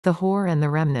The Whore and the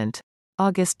Remnant.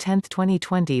 August 10,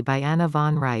 2020 by Anna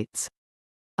von Reitz.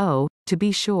 Oh, to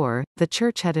be sure, the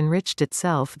Church had enriched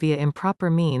itself via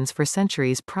improper means for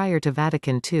centuries prior to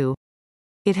Vatican II.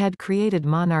 It had created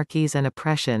monarchies and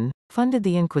oppression, funded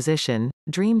the Inquisition,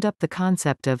 dreamed up the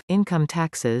concept of income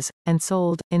taxes, and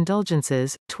sold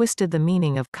indulgences, twisted the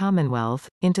meaning of commonwealth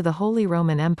into the Holy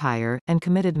Roman Empire, and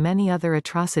committed many other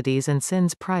atrocities and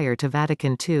sins prior to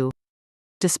Vatican II.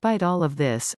 Despite all of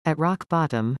this, at rock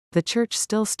bottom, the Church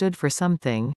still stood for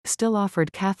something, still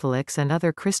offered Catholics and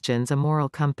other Christians a moral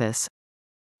compass.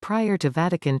 Prior to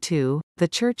Vatican II, the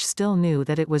Church still knew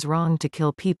that it was wrong to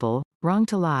kill people, wrong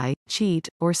to lie, cheat,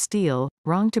 or steal,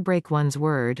 wrong to break one's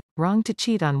word, wrong to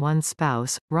cheat on one's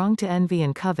spouse, wrong to envy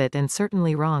and covet, and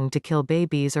certainly wrong to kill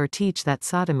babies or teach that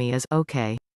sodomy is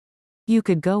okay. You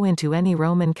could go into any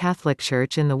Roman Catholic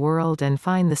church in the world and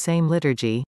find the same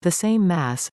liturgy, the same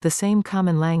Mass, the same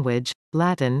common language,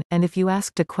 Latin, and if you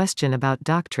asked a question about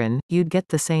doctrine, you'd get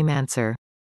the same answer.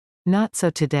 Not so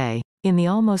today. In the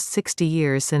almost 60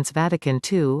 years since Vatican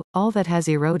II, all that has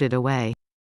eroded away.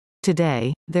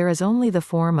 Today, there is only the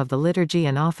form of the liturgy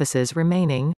and offices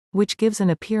remaining, which gives an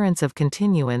appearance of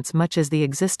continuance much as the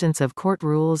existence of court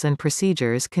rules and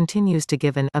procedures continues to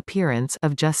give an appearance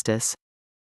of justice.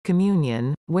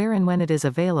 Communion, where and when it is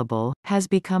available, has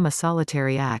become a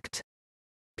solitary act.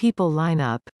 People line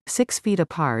up, 6 feet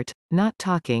apart, not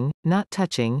talking, not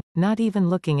touching, not even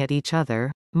looking at each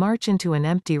other, march into an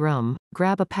empty room,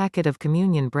 grab a packet of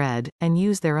communion bread, and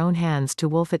use their own hands to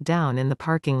wolf it down in the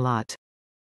parking lot.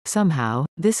 Somehow,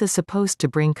 this is supposed to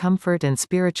bring comfort and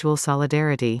spiritual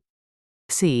solidarity.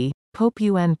 See, Pope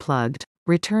UN Plugged,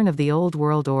 Return of the Old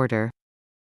World Order.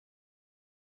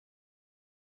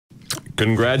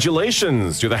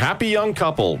 Congratulations to the happy young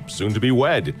couple, soon to be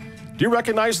wed. Do you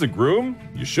recognize the groom?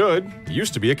 You should. He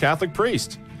used to be a Catholic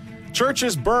priest.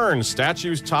 Churches burn,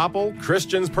 statues topple,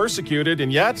 Christians persecuted,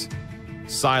 and yet,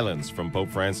 silence from Pope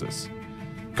Francis.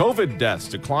 COVID deaths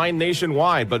decline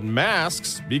nationwide, but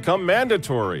masks become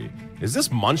mandatory. Is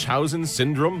this Munchausen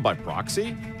syndrome by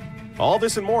proxy? All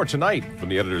this and more tonight from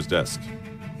the editor's desk.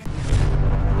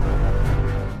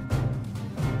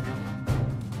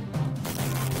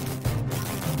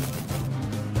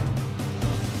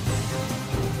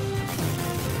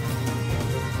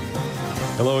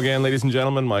 Hello again, ladies and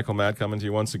gentlemen. Michael Matt coming to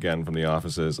you once again from the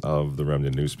offices of the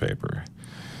Remnant newspaper.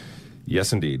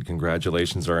 Yes, indeed.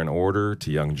 Congratulations are in order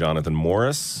to young Jonathan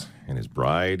Morris and his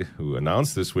bride, who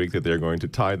announced this week that they're going to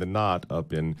tie the knot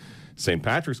up in St.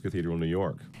 Patrick's Cathedral in New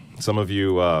York. Some of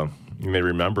you, you may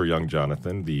remember young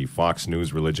Jonathan, the Fox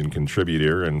News religion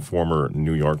contributor and former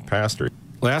New York pastor.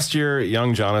 Last year,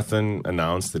 young Jonathan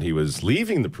announced that he was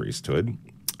leaving the priesthood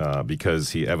because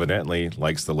he evidently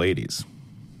likes the ladies.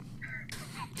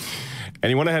 And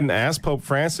he went ahead and asked Pope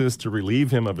Francis to relieve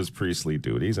him of his priestly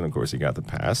duties, and of course he got the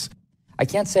pass. I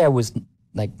can't say I was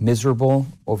miserable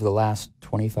over the last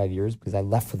 25 years because I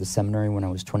left for the seminary when I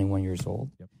was 21 years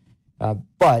old. Yep.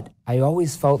 But I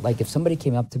always felt like if somebody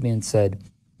came up to me and said,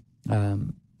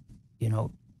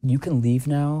 you can leave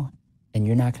now and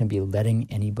you're not going to be letting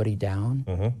anybody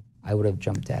down, I would have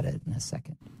jumped at it in a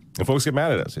second. And folks get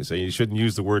mad at us. They say you shouldn't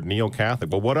use the word neo-Catholic.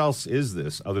 Well, what else is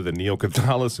this other than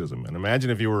neo-Catholicism? And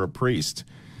imagine if you were a priest,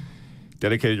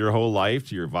 dedicated your whole life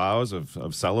to your vows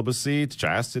of celibacy, to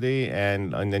chastity,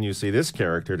 and then you see this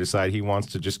character decide he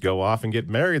wants to just go off and get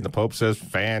married. And the Pope says,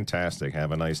 fantastic,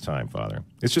 have a nice time, Father.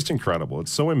 It's just incredible.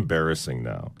 It's so embarrassing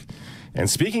now. And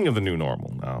speaking of the new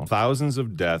normal now, thousands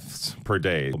of deaths per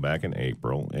day back in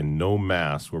April, and no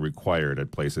masks were required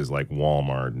at places like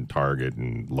Walmart and Target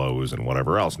and Lowe's and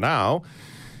whatever else. Now,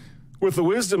 with the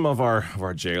wisdom of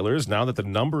our jailers, now that the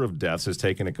number of deaths has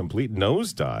taken a complete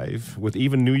nosedive, with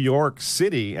even New York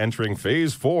City entering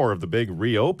phase 4 of the big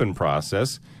reopen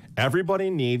process, everybody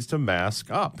needs to mask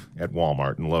up at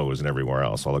Walmart and Lowe's and everywhere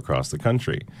else all across the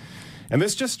country. And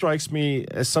this just strikes me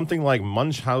as something like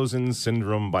Munchausen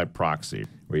syndrome by proxy,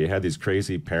 where you had these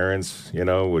crazy parents,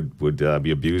 would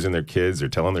be abusing their kids or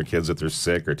telling their kids that they're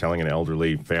sick or telling an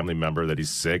elderly family member that he's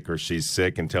sick or she's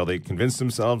sick until they convince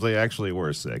themselves they actually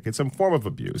were sick. It's a form of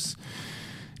abuse.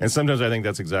 And sometimes I think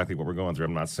that's exactly what we're going through.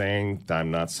 I'm not saying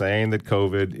that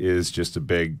COVID is just a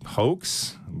big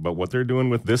hoax, but what they're doing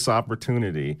with this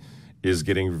opportunity is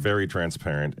getting very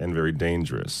transparent and very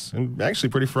dangerous and actually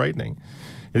pretty frightening.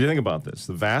 If you think about this,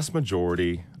 the vast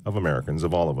majority of Americans,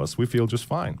 of all of us, we feel just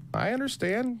fine. I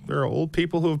understand there are old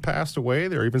people who have passed away.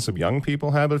 There are even some young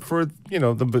people have, but for,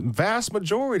 the vast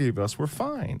majority of us, we're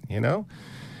fine,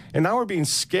 And now we're being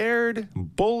scared,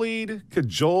 bullied,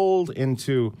 cajoled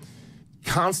into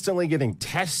constantly getting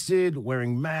tested,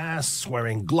 wearing masks,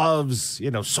 wearing gloves,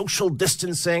 social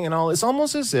distancing and all. It's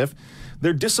almost as if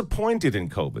they're disappointed in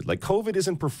COVID. Like COVID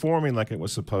isn't performing like it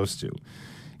was supposed to.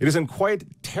 It isn't quite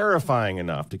terrifying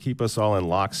enough to keep us all in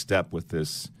lockstep with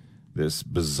this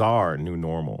bizarre new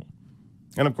normal.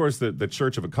 And of course, the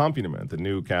Church of Accompaniment, the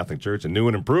new Catholic Church, a new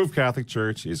and improved Catholic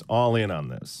Church, is all in on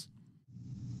this.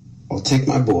 I'll take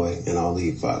my boy and I'll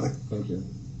leave, Father. Thank you.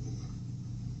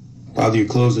 Father, you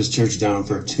closed this church down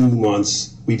for 2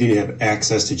 months. We didn't have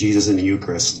access to Jesus in the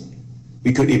Eucharist.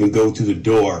 We couldn't even go through the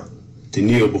door to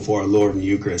kneel before our Lord in the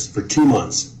Eucharist for 2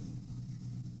 months.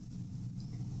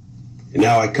 And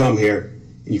now I come here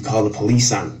and you call the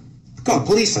police on me. You call the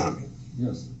police on me.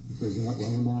 Yes, because you're not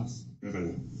wearing a mask.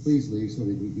 Driven. Please leave so that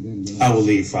we can get in. I will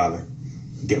leave, Father.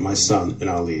 Get my son and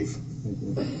I'll leave. Thank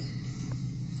you.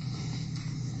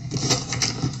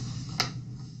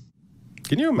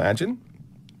 Can you imagine?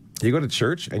 You go to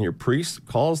church and your priest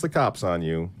calls the cops on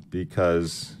you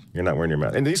because you're not wearing your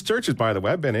mask. And these churches, by the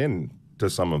way, I've been in to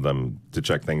some of them to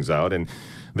check things out, and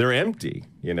they're empty,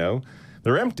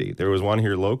 They're empty. There was one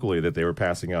here locally that they were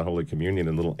passing out Holy Communion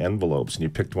in little envelopes, and you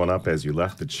picked one up as you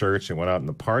left the church and went out in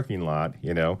the parking lot,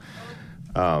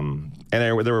 And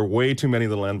there were way too many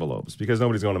little envelopes because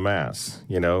nobody's going to Mass,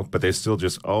 But they still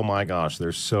just, oh my gosh,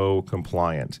 they're so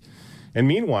compliant. And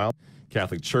meanwhile,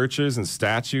 Catholic churches and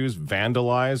statues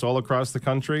vandalized all across the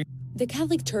country. The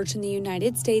Catholic Church in the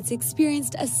United States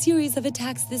experienced a series of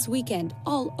attacks this weekend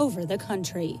all over the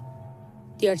country.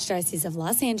 The Archdiocese of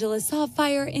Los Angeles saw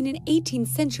fire in an 18th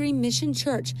century mission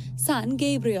church, San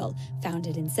Gabriel,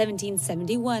 founded in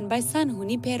 1771 by San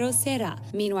Junipero Serra.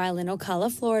 Meanwhile, in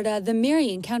Ocala, Florida, the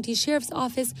Marion County Sheriff's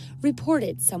Office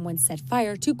reported someone set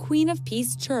fire to Queen of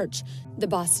Peace Church. The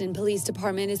Boston Police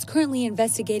Department is currently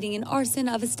investigating an arson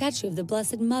of a statue of the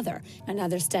Blessed Mother.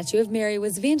 Another statue of Mary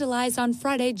was vandalized on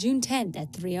Friday, June 10th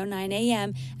at 3:09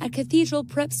 a.m. at Cathedral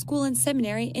Prep School and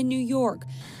Seminary in New York.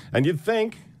 And you'd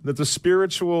think that the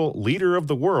spiritual leader of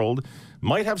the world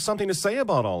might have something to say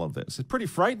about all of this. It's pretty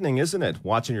frightening, isn't it?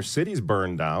 Watching your cities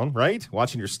burn down, right?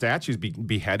 Watching your statues be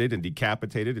beheaded and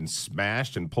decapitated and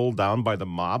smashed and pulled down by the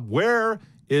mob. Where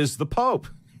is the Pope?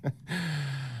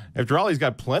 After all, he's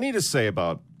got plenty to say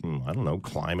about,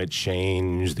 climate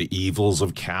change, the evils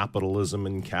of capitalism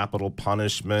and capital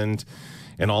punishment,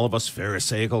 and all of us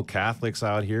Pharisaical Catholics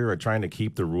out here are trying to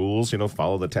keep the rules,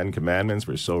 follow the 10 Commandments.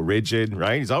 We're so rigid,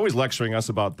 right? He's always lecturing us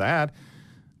about that.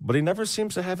 But he never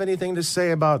seems to have anything to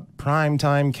say about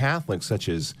primetime Catholics such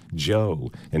as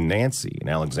Joe and Nancy and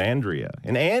Alexandria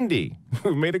and Andy,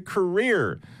 who made a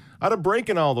career out of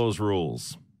breaking all those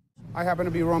rules. I happen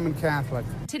to be Roman Catholic.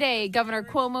 Today, Governor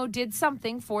Cuomo did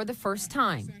something for the first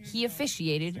time. He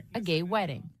officiated a gay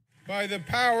wedding. By the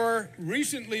power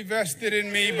recently vested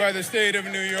in me by the state of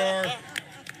New York,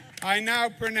 I now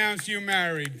pronounce you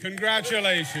married.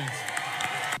 Congratulations.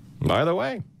 By the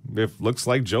way, it looks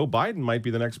like Joe Biden might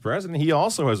be the next president. He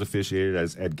also has officiated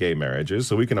at gay marriages,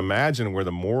 so we can imagine where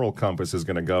the moral compass is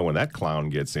going to go when that clown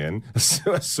gets in,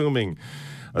 assuming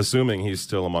he's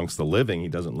still amongst the living. He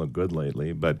doesn't look good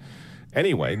lately, but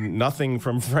anyway, nothing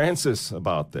from Francis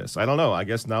about this. I don't know. I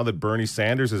guess now that Bernie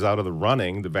Sanders is out of the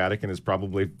running, the Vatican is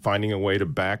probably finding a way to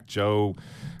back Joe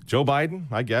Biden,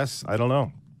 I guess. I don't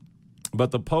know.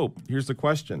 But the Pope, here's the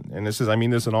question, and I mean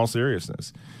this in all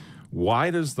seriousness.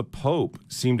 Why does the Pope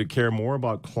seem to care more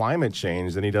about climate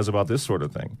change than he does about this sort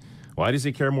of thing? Why does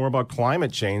he care more about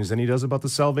climate change than he does about the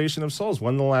salvation of souls?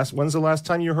 When's the last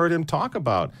time you heard him talk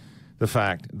about the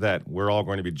fact that we're all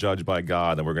going to be judged by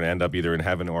God, and we're going to end up either in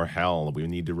heaven or hell, we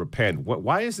need to repent?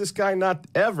 Why is this guy not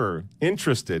ever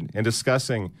interested in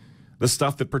discussing the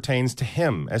stuff that pertains to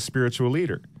him as spiritual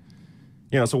leader?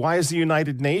 So why is the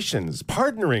United Nations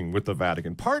partnering with the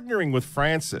Vatican, partnering with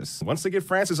Francis? Once they get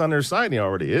Francis on their side, and he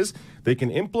already is, they can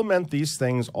implement these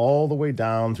things all the way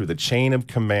down through the chain of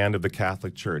command of the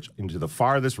Catholic Church into the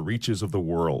farthest reaches of the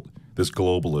world, this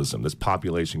globalism, this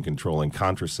population control and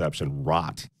contraception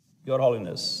rot. Your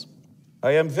Holiness,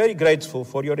 I am very grateful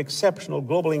for your exceptional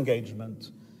global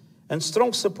engagement and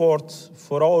strong support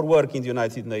for our work in the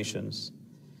United Nations,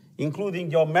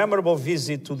 including your memorable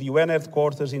visit to the UN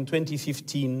headquarters in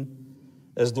 2015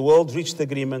 as the world reached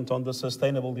agreement on the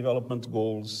Sustainable Development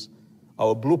Goals,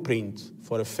 our blueprint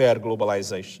for a fair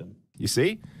globalization. You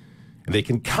see? They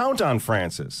can count on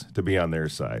Francis to be on their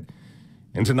side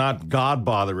and to not God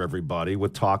bother everybody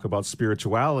with talk about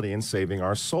spirituality and saving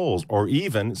our souls, or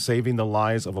even saving the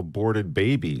lives of aborted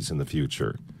babies in the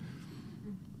future.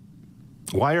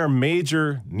 Why are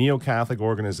major neo-Catholic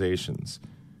organizations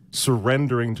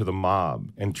surrendering to the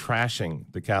mob and trashing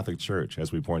the Catholic Church,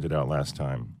 as we pointed out last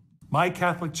time? My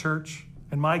Catholic Church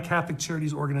and my Catholic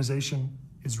Charities organization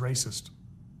is racist.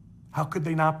 How could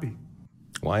they not be?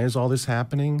 Why is all this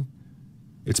happening?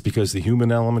 It's because the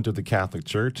human element of the Catholic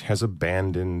Church has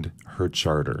abandoned her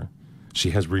charter.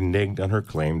 She has reneged on her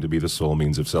claim to be the sole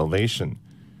means of salvation.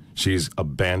 She's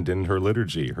abandoned her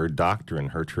liturgy, her doctrine,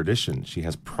 her tradition. She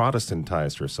has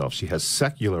Protestantized herself. She has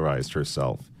secularized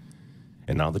herself.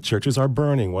 And now the churches are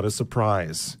burning. What a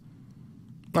surprise.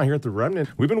 Now, here at the Remnant,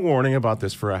 we've been warning about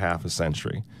this for a half a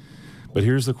century. But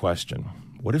here's the question.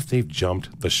 What if they've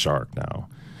jumped the shark now?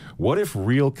 What if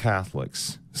real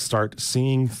Catholics start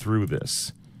seeing through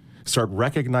this, start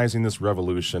recognizing this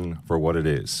revolution for what it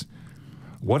is?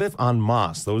 What if en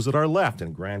masse, those that are left,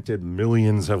 and granted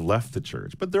millions have left the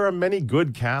church, but there are many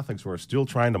good Catholics who are still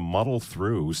trying to muddle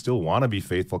through, who still want to be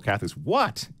faithful Catholics.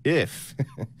 What if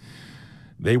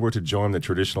they were to join the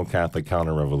traditional Catholic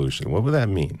counter-revolution? What would that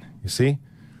mean? You see?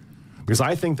 Because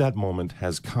I think that moment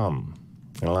has come.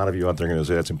 And a lot of you out there are going to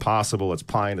say, that's impossible, it's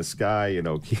pie in the sky, you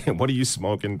know, what are you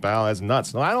smoking, pal? That's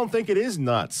nuts. No, I don't think it is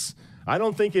nuts. I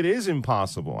don't think it is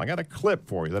impossible. I got a clip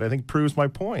for you that I think proves my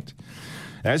point.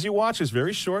 As you watch this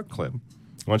very short clip,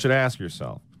 I want you to ask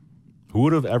yourself, who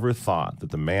would have ever thought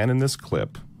that the man in this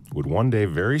clip would one day,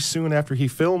 very soon after he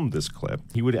filmed this clip,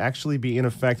 he would actually be, in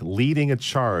effect, leading a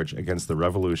charge against the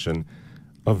revolution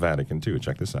of Vatican II?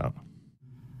 Check this out.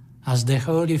 As the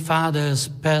Holy Father's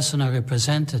personal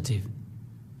representative,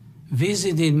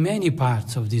 visiting many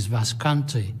parts of this vast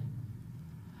country,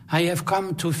 I have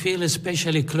come to feel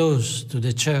especially close to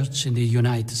the Church in the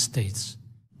United States.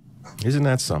 Isn't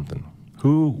that something?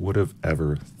 Who would have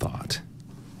ever thought?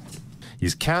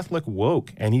 He's Catholic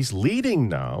woke, and he's leading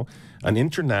now an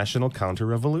international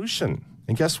counter-revolution.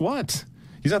 And guess what?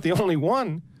 He's not the only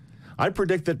one. I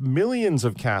predict that millions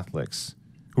of Catholics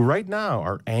who right now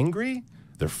are angry,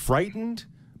 they're frightened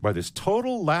by this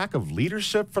total lack of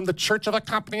leadership from the Church of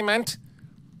Accompaniment,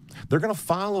 they're going to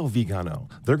follow Vigano.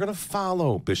 They're going to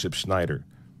follow Bishop Schneider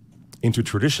into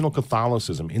traditional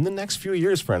Catholicism in the next few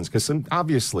years, friends, because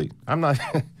obviously I'm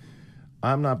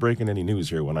not breaking any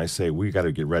news here when I say we got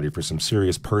to get ready for some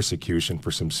serious persecution, for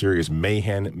some serious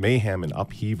mayhem and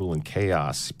upheaval and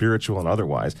chaos, spiritual and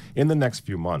otherwise, in the next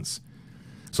few months.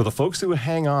 So the folks who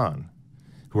hang on,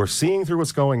 who are seeing through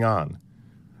what's going on,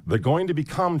 they're going to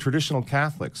become traditional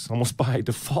Catholics almost by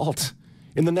default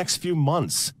in the next few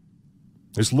months.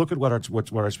 Just look at what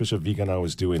Archbishop Vigano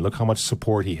is doing. Look how much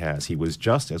support he has. He was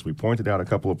just, as we pointed out a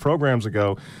couple of programs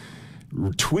ago,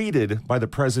 tweeted by the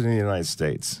President of the United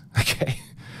States. Okay.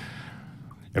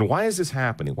 And why is this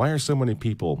happening? Why are so many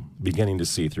people beginning to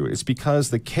see through it? It's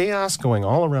because the chaos going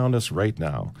all around us right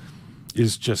now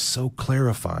is just so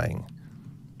clarifying.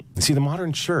 You see, the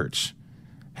modern church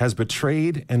has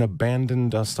betrayed and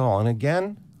abandoned us all. And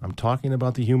again, I'm talking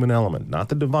about the human element, not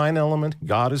the divine element.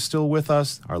 God is still with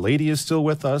us. Our Lady is still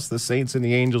with us. The saints and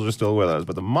the angels are still with us.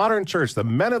 But the modern church, the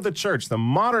men of the church, the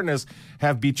modernists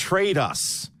have betrayed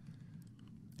us.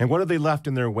 And what have they left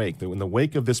in their wake? In the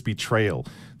wake of this betrayal,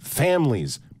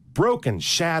 families broken,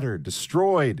 shattered,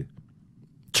 destroyed.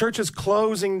 Churches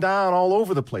closing down all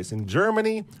over the place. In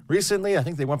Germany, recently, I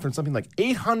think they went from something like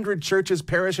 800 churches,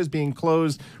 parishes being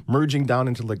closed, merging down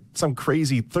into like some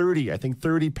crazy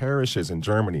 30 parishes in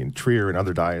Germany, in Trier and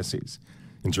other dioceses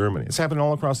in Germany. It's happening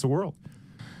all across the world.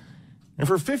 And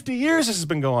for 50 years, this has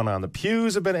been going on. The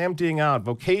pews have been emptying out,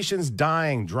 vocations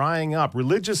dying, drying up,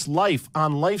 religious life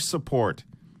on life support.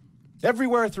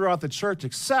 Everywhere throughout the church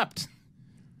except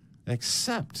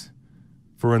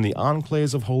for in the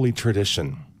enclaves of holy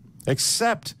tradition,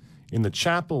 except in the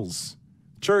chapels,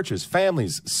 churches,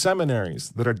 families, seminaries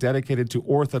that are dedicated to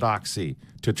orthodoxy,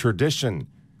 to tradition,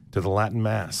 to the Latin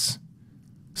Mass.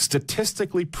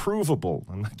 Statistically provable.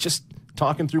 I'm not just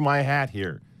talking through my hat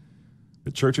here.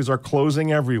 The churches are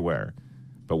closing everywhere.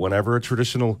 But whenever a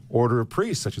traditional order of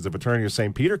priests, such as the Fraternity of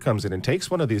St. Peter, comes in and takes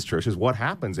one of these churches, what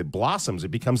happens? It blossoms. It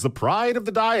becomes the pride of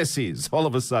the diocese all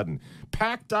of a sudden.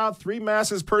 Packed out 3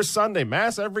 masses per Sunday,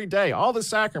 Mass every day, all the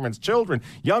sacraments, children,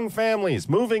 young families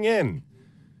moving in.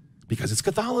 Because it's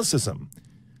Catholicism.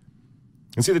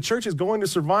 And see, the church is going to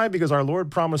survive because our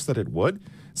Lord promised that it would.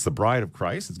 It's the bride of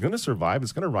Christ. It's going to survive.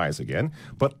 It's going to rise again.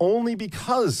 But only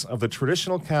because of the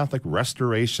traditional Catholic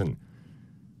restoration.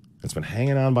 It's been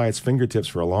hanging on by its fingertips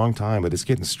for a long time, but it's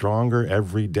getting stronger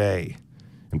every day.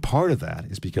 And part of that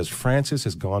is because Francis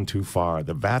has gone too far.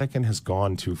 The Vatican has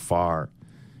gone too far.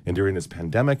 And during this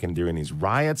pandemic and during these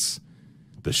riots,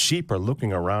 the sheep are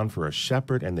looking around for a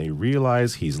shepherd and they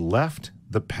realize he's left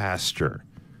the pasture.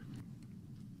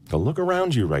 So look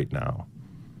around you right now.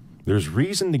 There's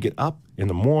reason to get up in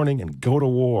the morning and go to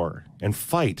war and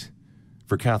fight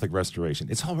for Catholic restoration.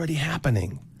 It's already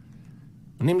happening.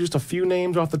 I'll name just a few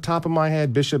names off the top of my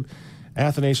head. Bishop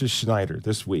Athanasius Schneider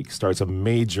this week starts a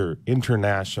major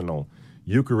international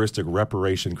Eucharistic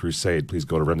reparation crusade. Please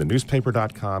go to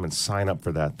remnantnewspaper.com and sign up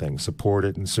for that thing. Support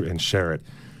it and share it.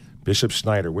 Bishop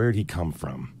Schneider, where did he come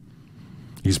from?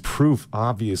 He's proof,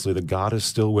 obviously, that God is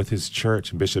still with his church,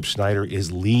 and Bishop Schneider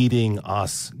is leading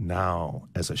us now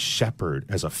as a shepherd,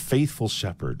 as a faithful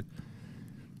shepherd.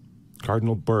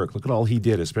 Cardinal Burke, look at all he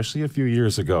did, especially a few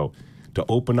years ago, to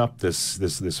open up this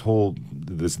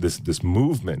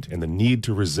movement and the need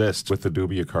to resist with the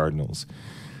Dubia Cardinals.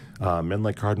 Men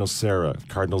like Cardinal Sarah,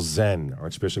 Cardinal Zen,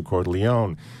 Archbishop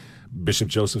Cordileone, Bishop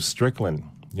Joseph Strickland,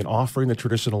 offering the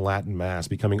traditional Latin Mass,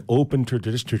 becoming open to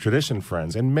tradition,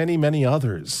 friends, and many, many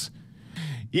others.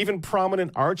 Even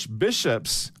prominent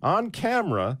archbishops on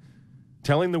camera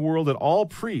telling the world that all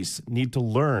priests need to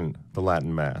learn the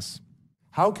Latin Mass.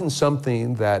 How can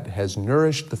something that has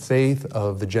nourished the faith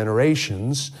of the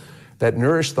generations, that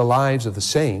nourished the lives of the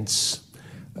saints,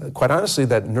 quite honestly,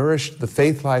 that nourished the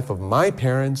faith life of my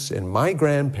parents and my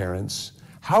grandparents,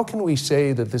 how can we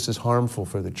say that this is harmful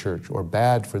for the church or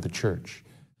bad for the church?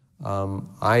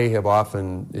 I have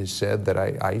often said that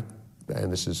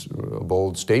and this is a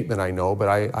bold statement, I know, but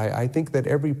I think that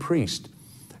every priest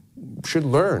should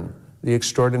learn the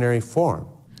extraordinary form.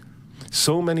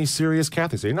 So many serious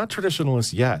Catholics, they're not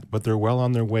traditionalists yet, but they're well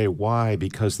on their way. Why?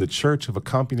 Because the church of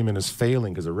accompaniment is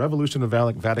failing, because the revolution of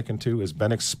Vatican II has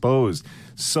been exposed.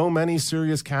 So many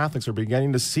serious Catholics are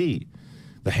beginning to see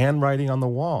the handwriting on the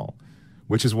wall,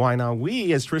 which is why now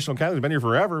we, as traditional Catholics, have been here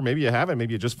forever. Maybe you haven't,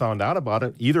 maybe you just found out about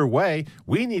it. Either way,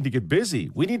 we need to get busy.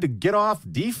 We need to get off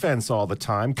defense all the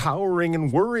time, cowering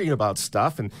and worrying about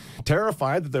stuff and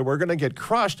terrified that we're going to get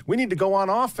crushed. We need to go on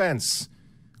offense.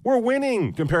 We're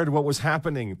winning compared to what was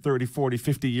happening 30, 40,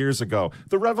 50 years ago.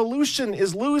 The revolution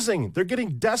is losing. They're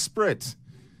getting desperate.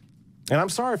 And I'm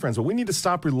sorry, friends, but we need to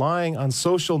stop relying on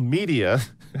social media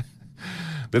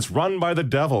that's run by the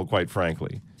devil, quite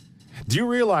frankly. Do you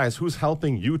realize who's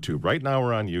helping YouTube? Right now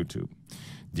we're on YouTube.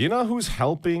 Do you know who's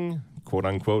helping, quote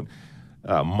unquote,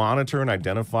 monitor and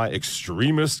identify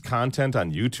extremist content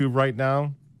on YouTube right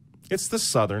now? It's the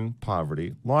Southern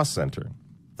Poverty Law Center.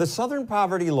 The Southern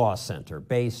Poverty Law Center,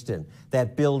 based in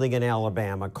that building in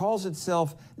Alabama, calls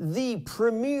itself the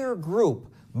premier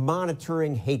group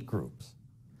monitoring hate groups.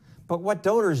 But what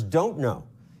donors don't know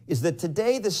is that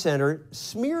today the center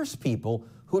smears people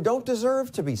who don't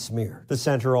deserve to be smeared. The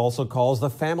center also calls the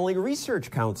Family Research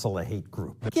Council a hate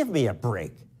group. Give me a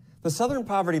break. The Southern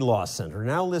Poverty Law Center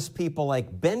now lists people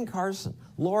like Ben Carson,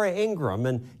 Laura Ingraham,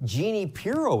 and Jeannie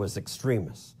Pirro as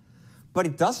extremists. But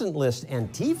it doesn't list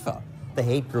Antifa, the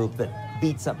hate group that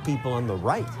beats up people on the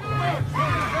right.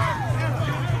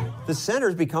 The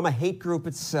center's become a hate group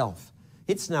itself.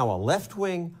 It's now a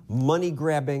left-wing,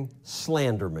 money-grabbing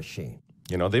slander machine.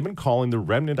 You know, they've been calling the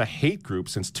Remnant a hate group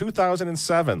since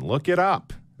 2007. Look it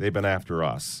up. They've been after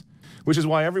us. Which is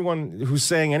why everyone who's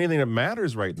saying anything that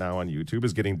matters right now on YouTube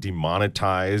is getting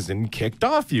demonetized and kicked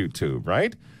off YouTube,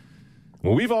 right?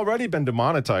 Well, we've already been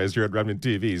demonetized here at Remnant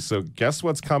TV, so guess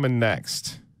what's coming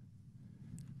next?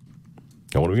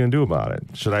 What are we going to do about it?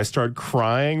 Should I start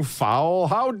crying foul?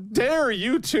 How dare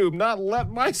YouTube not let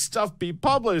my stuff be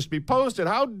published, be posted?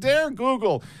 How dare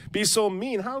Google be so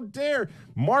mean? How dare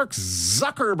Mark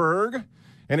Zuckerberg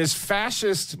and his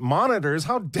fascist monitors,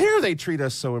 how dare they treat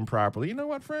us so improperly? You know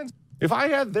what, friends? If I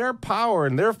had their power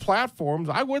and their platforms,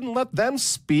 I wouldn't let them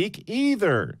speak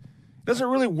either. It doesn't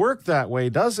really work that way,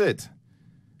 does it?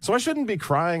 So I shouldn't be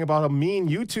crying about how mean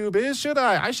YouTube is, should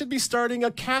I? I should be starting a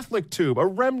Catholic tube, a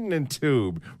Remnant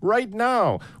tube, right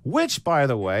now, which, by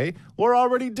the way, we're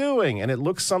already doing, and it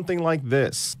looks something like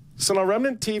this. So now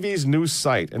Remnant TV's new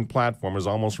site and platform is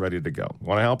almost ready to go.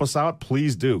 Want to help us out?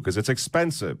 Please do, because it's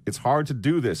expensive. It's hard to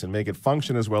do this and make it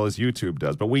function as well as YouTube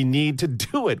does, but we need to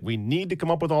do it. We need to come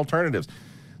up with alternatives.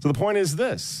 So the point is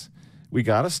this. We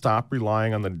got to stop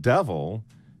relying on the devil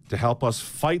to help us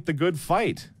fight the good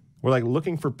fight. We're like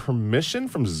looking for permission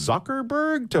from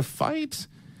Zuckerberg to fight?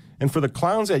 And for the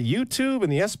clowns at YouTube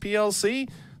and the SPLC,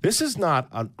 this is not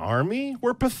an army.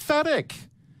 We're pathetic.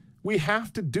 We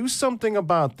have to do something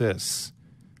about this.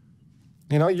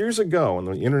 You know, years ago, when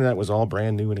the internet was all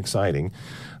brand new and exciting,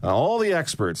 all the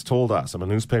experts told us, I'm a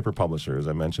newspaper publisher, as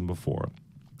I mentioned before,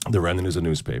 the Remnant is a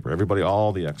newspaper. Everybody,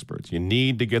 all the experts. You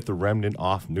need to get the Remnant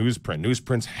off newsprint.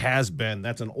 Newsprint has been.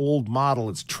 That's an old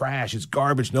model. It's trash. It's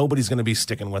garbage. Nobody's going to be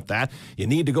sticking with that. You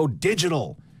need to go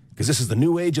digital because this is the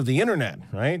new age of the internet,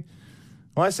 right?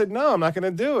 Well, I said, no, I'm not going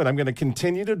to do it. I'm going to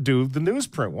continue to do the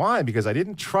newsprint. Why? Because I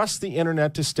didn't trust the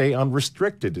internet to stay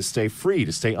unrestricted, to stay free,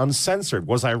 to stay uncensored.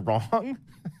 Was I wrong?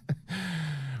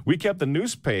 We kept the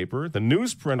newspaper, the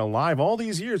newsprint alive all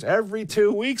these years. Every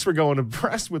 2 weeks we're going to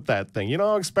press with that thing. You know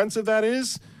how expensive that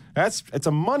is? It's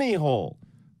a money hole.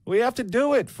 We have to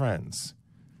do it, friends.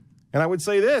 And I would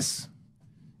say this.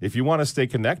 If you want to stay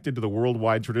connected to the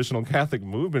worldwide traditional Catholic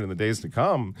movement in the days to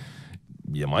come,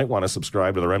 you might want to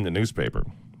subscribe to the Remnant newspaper.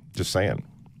 Just saying.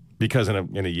 Because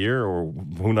in a year, or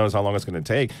who knows how long it's going to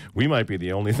take, we might be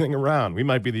the only thing around. We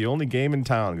might be the only game in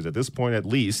town, because at this point, at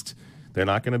least, they're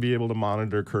not going to be able to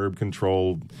monitor, curb,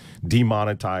 control,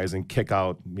 demonetize, and kick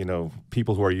out,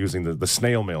 people who are using the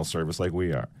snail mail service like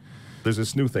we are. There's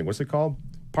this new thing. What's it called?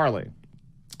 Parlay.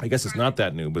 I guess it's not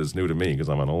that new, but it's new to me because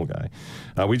I'm an old guy.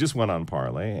 We just went on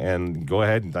Parlay, and go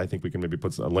ahead, and I think we can maybe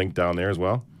put a link down there as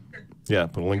well. Yeah,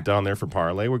 put a link down there for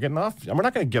Parlay. We're getting off. We're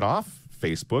not going to get off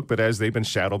Facebook, but as they've been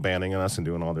shadow banning us and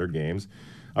doing all their games,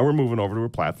 we're moving over to a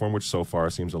platform which so far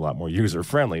seems a lot more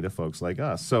user-friendly to folks like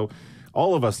us. So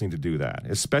all of us need to do that,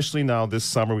 especially now this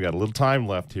summer. We got a little time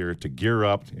left here to gear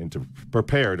up and to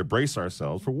prepare, to brace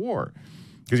ourselves for war.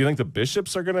 Because you think the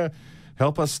bishops are going to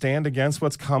help us stand against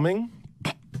what's coming?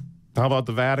 How about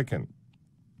the Vatican?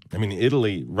 I mean,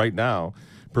 Italy right now,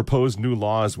 proposed new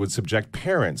laws would subject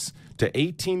parents to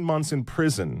 18 months in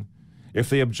prison if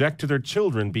they object to their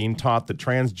children being taught the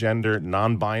transgender,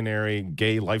 non-binary,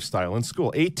 gay lifestyle in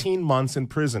school. 18 months in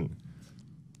prison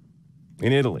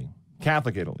in Italy,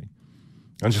 Catholic Italy.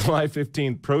 On July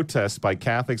 15th, protests by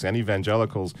Catholics and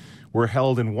evangelicals were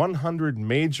held in 100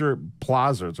 major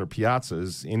plazas or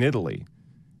piazzas in Italy.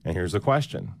 And here's the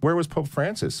question. Where was Pope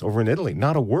Francis over in Italy?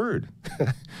 Not a word.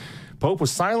 Pope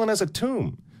was silent as a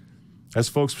tomb as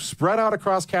folks spread out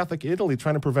across Catholic Italy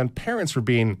trying to prevent parents from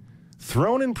being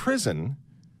thrown in prison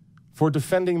for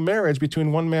defending marriage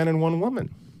between one man and one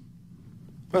woman.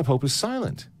 The Pope is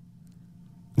silent.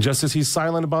 Just as he's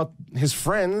silent about his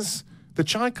friends, the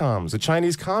Chi-Coms, the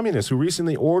Chinese communists, who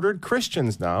recently ordered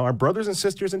Christians now, our brothers and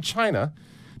sisters in China,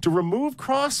 to remove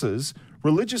crosses,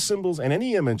 religious symbols, and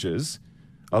any images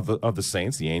of the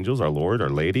saints, the angels, our Lord, our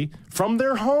Lady, from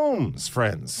their homes,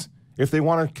 friends, if they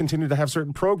want to continue to have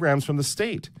certain programs from the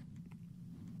state.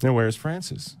 And where's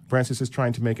Francis? Francis is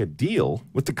trying to make a deal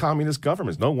with the communist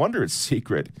governments. No wonder it's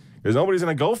secret, because nobody's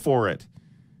going to go for it.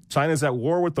 China's at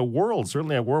war with the world,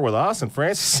 certainly at war with us, and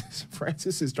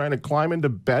Francis is trying to climb into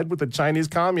bed with the Chinese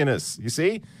communists. You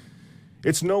see?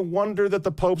 It's no wonder that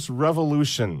the Pope's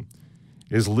revolution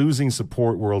is losing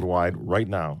support worldwide right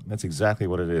now. That's exactly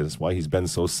what it is, why he's been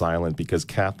so silent, because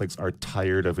Catholics are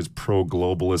tired of his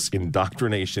pro-globalist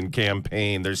indoctrination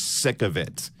campaign. They're sick of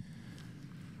it.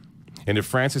 And if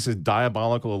Francis's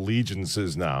diabolical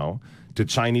allegiances now to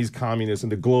Chinese communists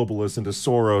and to globalists and to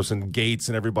Soros and Gates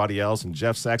and everybody else and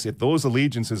Jeff Sachs, if those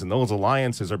allegiances and those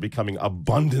alliances are becoming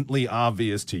abundantly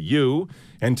obvious to you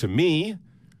and to me,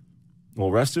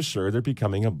 well, rest assured they're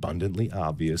becoming abundantly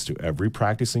obvious to every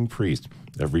practicing priest,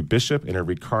 every bishop, and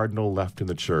every cardinal left in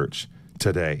the church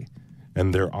today.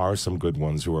 And there are some good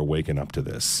ones who are waking up to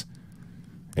this.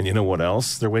 And you know what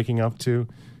else they're waking up to?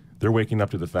 They're waking up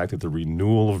to the fact that the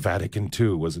renewal of Vatican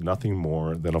II was nothing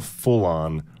more than a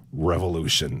full-on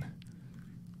revolution.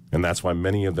 And that's why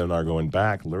many of them are going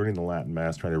back, learning the Latin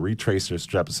Mass, trying to retrace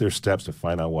their steps to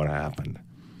find out what happened.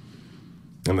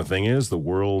 And the thing is, the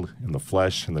world and the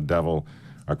flesh and the devil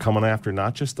are coming after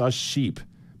not just us sheep,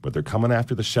 but they're coming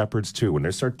after the shepherds too. When they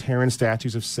start tearing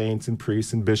statues of saints and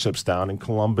priests and bishops down in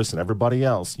Columbus and everybody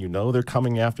else, you know they're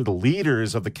coming after the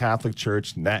leaders of the Catholic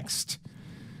Church next,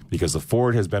 because the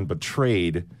fort has been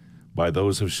betrayed by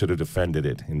those who should have defended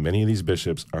it. And many of these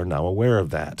bishops are now aware of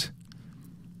that.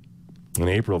 In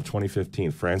April of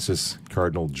 2015, Francis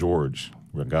Cardinal George,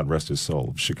 God rest his soul,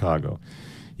 of Chicago,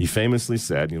 he famously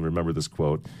said, you remember this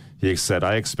quote, he said,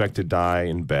 "I expect to die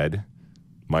in bed,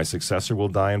 my successor will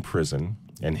die in prison,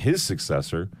 and his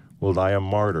successor will die a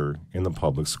martyr in the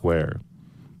public square."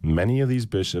 Many of these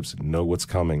bishops know what's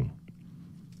coming.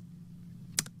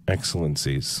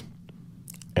 Excellencies,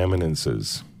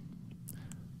 eminences,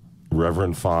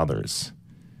 Reverend Fathers,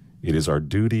 it is our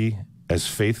duty as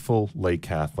faithful lay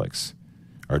Catholics,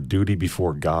 our duty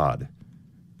before God,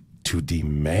 to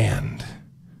demand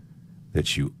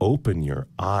that you open your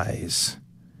eyes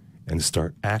and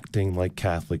start acting like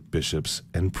Catholic bishops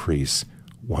and priests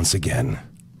once again.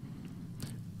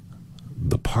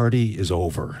 The party is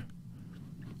over.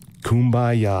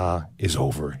 Kumbaya is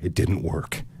over. It didn't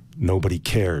work. Nobody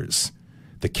cares.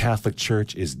 The Catholic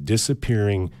Church is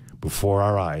disappearing before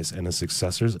our eyes, and the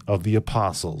successors of the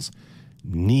apostles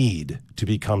need to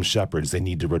become shepherds. They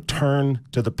need to return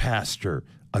to the pasture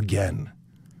again.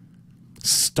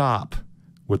 Stop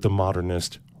with the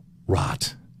modernist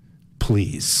rot,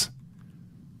 please.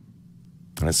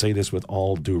 And I say this with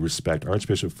all due respect.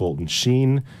 Archbishop Fulton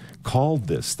Sheen called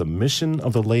this the mission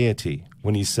of the laity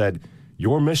when he said,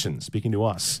 your mission, speaking to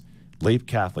us, lay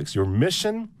Catholics, your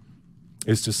mission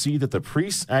is to see that the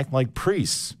priests act like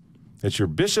priests, that your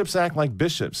bishops act like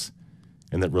bishops,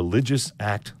 and that religious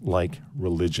act like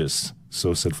religious.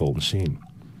 So said Fulton Sheen.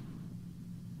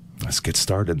 Let's get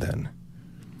started then.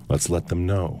 Let's let them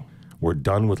know. We're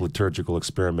done with liturgical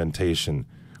experimentation.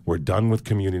 We're done with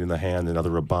communion in the hand and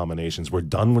other abominations. We're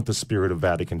done with the spirit of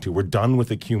Vatican II. We're done with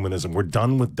ecumenism. We're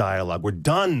done with dialogue. We're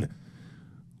done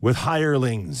with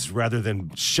hirelings rather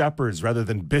than shepherds, rather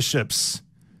than bishops.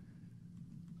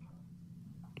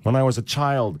 When I was a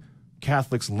child,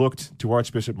 Catholics looked to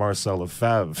Archbishop Marcel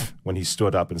Lefebvre when he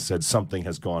stood up and said something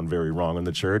has gone very wrong in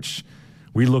the church.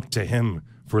 We looked to him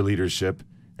for leadership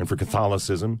and for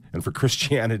Catholicism and for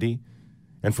Christianity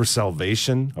and for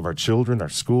salvation of our children, our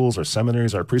schools, our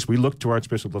seminaries, our priests. We looked to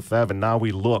Archbishop Lefebvre, and now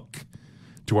we look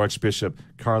to Archbishop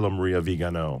Carlo Maria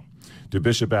Vigano, to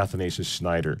Bishop Athanasius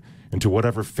Schneider, and to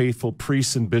whatever faithful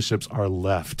priests and bishops are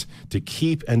left to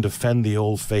keep and defend the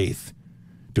old faith,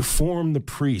 to form the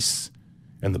priests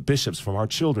and the bishops from our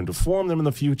children, to form them in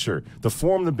the future, to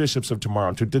form the bishops of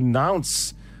tomorrow, to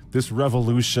denounce this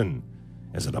revolution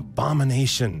as an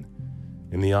abomination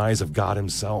in the eyes of God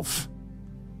himself.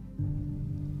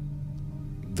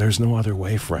 There's no other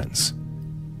way, friends.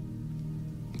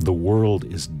 The world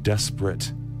is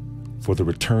desperate for the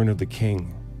return of the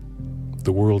King.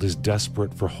 The world is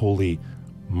desperate for Holy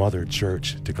Mother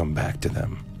Church to come back to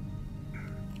them.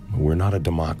 We're not a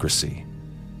democracy.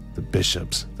 The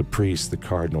bishops, the priests, the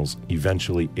cardinals,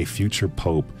 eventually a future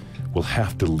pope will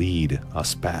have to lead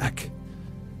us back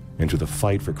into the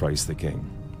fight for Christ the King.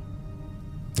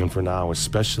 And for now,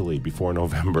 especially before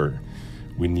November,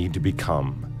 we need to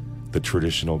become the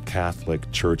traditional Catholic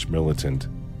Church militant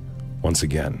once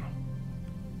again.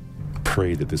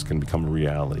 Pray that this can become a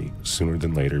reality sooner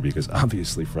than later, because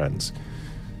obviously, friends,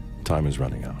 time is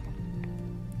running out.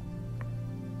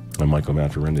 I'm Michael Mann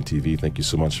for Remnant TV. Thank you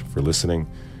so much for listening,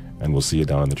 and we'll see you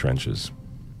down in the trenches.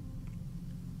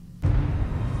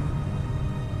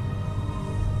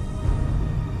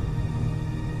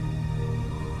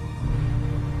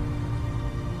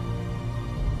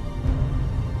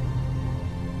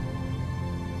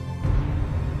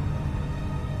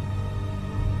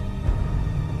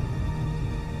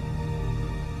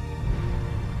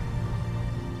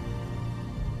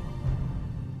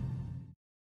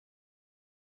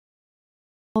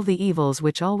 All the evils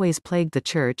which always plagued the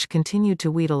Church continued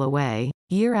to wheedle away,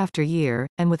 year after year,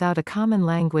 and without a common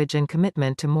language and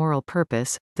commitment to moral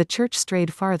purpose, the Church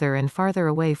strayed farther and farther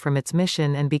away from its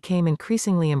mission and became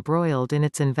increasingly embroiled in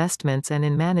its investments and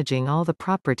in managing all the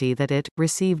property that it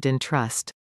received in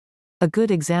trust. A good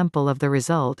example of the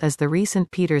result is the recent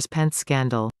Peter's Pence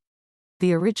scandal.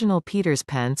 The original Peter's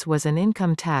Pence was an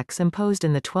income tax imposed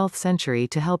in the 12th century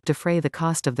to help defray the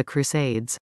cost of the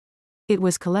Crusades. It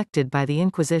was collected by the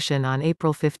Inquisition on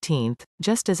April 15,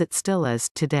 just as it still is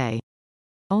today.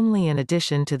 Only in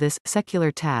addition to this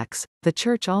secular tax, the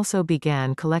Church also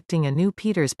began collecting a new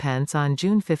Peter's Pence on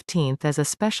June 15 as a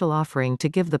special offering to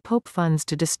give the Pope funds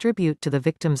to distribute to the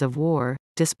victims of war,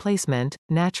 displacement,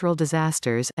 natural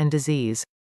disasters, and disease.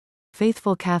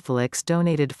 Faithful Catholics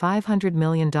donated $500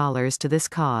 million to this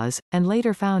cause, and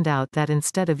later found out that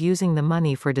instead of using the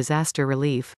money for disaster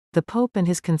relief, the Pope and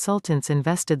his consultants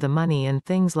invested the money in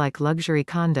things like luxury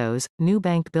condos, new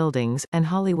bank buildings, and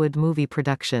Hollywood movie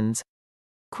productions.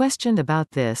 Questioned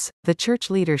about this, the Church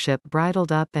leadership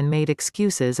bridled up and made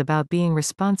excuses about being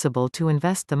responsible to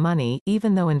invest the money,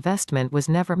 even though investment was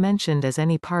never mentioned as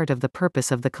any part of the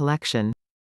purpose of the collection.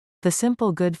 The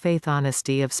simple good faith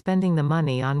honesty of spending the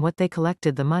money on what they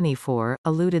collected the money for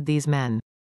eluded these men.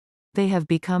 They have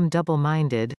become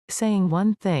double-minded, saying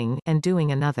one thing and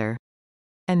doing another.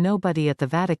 And nobody at the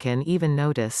Vatican even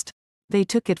noticed. They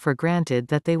took it for granted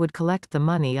that they would collect the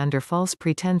money under false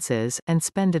pretenses and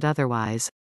spend it otherwise.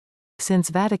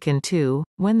 Since Vatican II,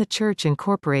 when the Church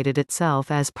incorporated itself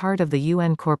as part of the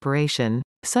UN corporation,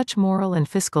 such moral and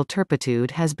fiscal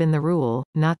turpitude has been the rule,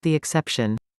 not the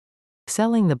exception.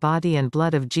 Selling the body and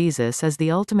blood of Jesus is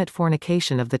the ultimate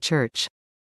fornication of the Church.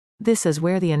 This is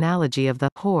where the analogy of the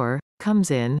whore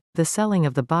comes in, the selling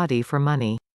of the body for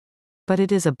money. But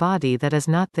it is a body that is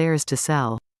not theirs to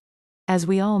sell. As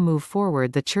we all move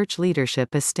forward, the Church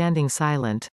leadership is standing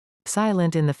silent.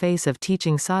 Silent in the face of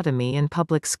teaching sodomy in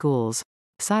public schools.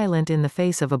 Silent in the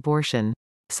face of abortion.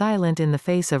 Silent in the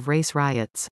face of race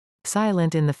riots.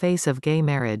 Silent in the face of gay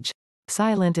marriage.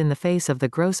 Silent in the face of the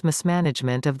gross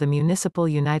mismanagement of the municipal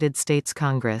United States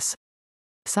Congress.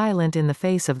 Silent in the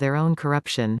face of their own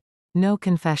corruption. No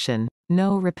confession.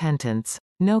 No repentance.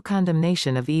 no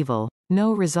condemnation of evil,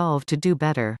 no resolve to do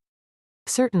better.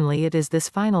 Certainly it is this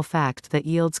final fact that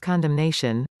yields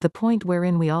condemnation, the point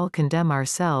wherein we all condemn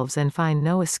ourselves and find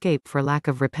no escape for lack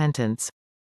of repentance.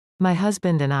 My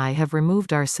husband and I have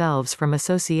removed ourselves from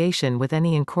association with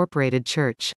any incorporated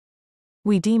church.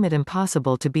 We deem it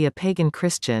impossible to be a pagan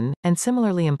Christian, and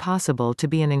similarly impossible to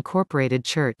be an incorporated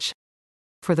church.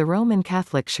 For the Roman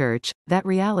Catholic Church, that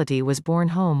reality was borne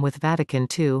home with Vatican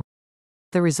II.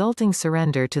 The resulting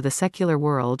surrender to the secular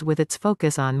world with its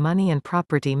focus on money and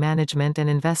property management and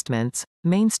investments,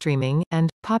 mainstreaming, and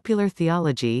popular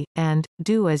theology, and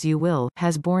do as you will,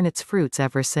 has borne its fruits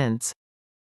ever since.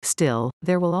 Still,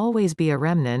 there will always be a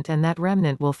remnant, and that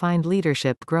remnant will find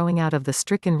leadership growing out of the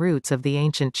stricken roots of the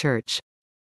ancient church.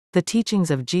 The teachings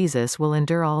of Jesus will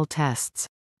endure all tests.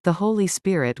 The Holy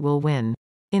Spirit will win.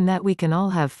 In that we can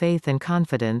all have faith and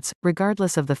confidence,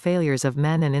 regardless of the failures of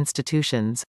men and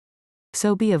institutions.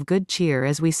 So be of good cheer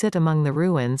as we sit among the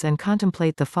ruins and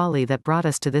contemplate the folly that brought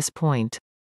us to this point.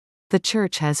 The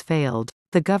church has failed.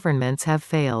 The governments have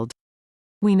failed.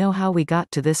 We know how we got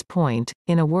to this point,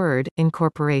 in a word,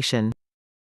 incorporation.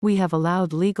 We have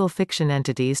allowed legal fiction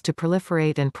entities to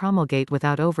proliferate and promulgate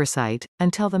without oversight,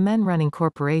 until the men running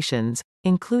corporations,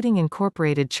 including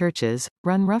incorporated churches,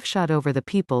 run roughshod over the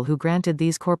people who granted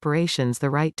these corporations the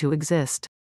right to exist.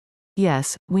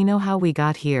 Yes, we know how we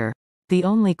got here. The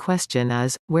only question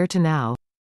is, where to now?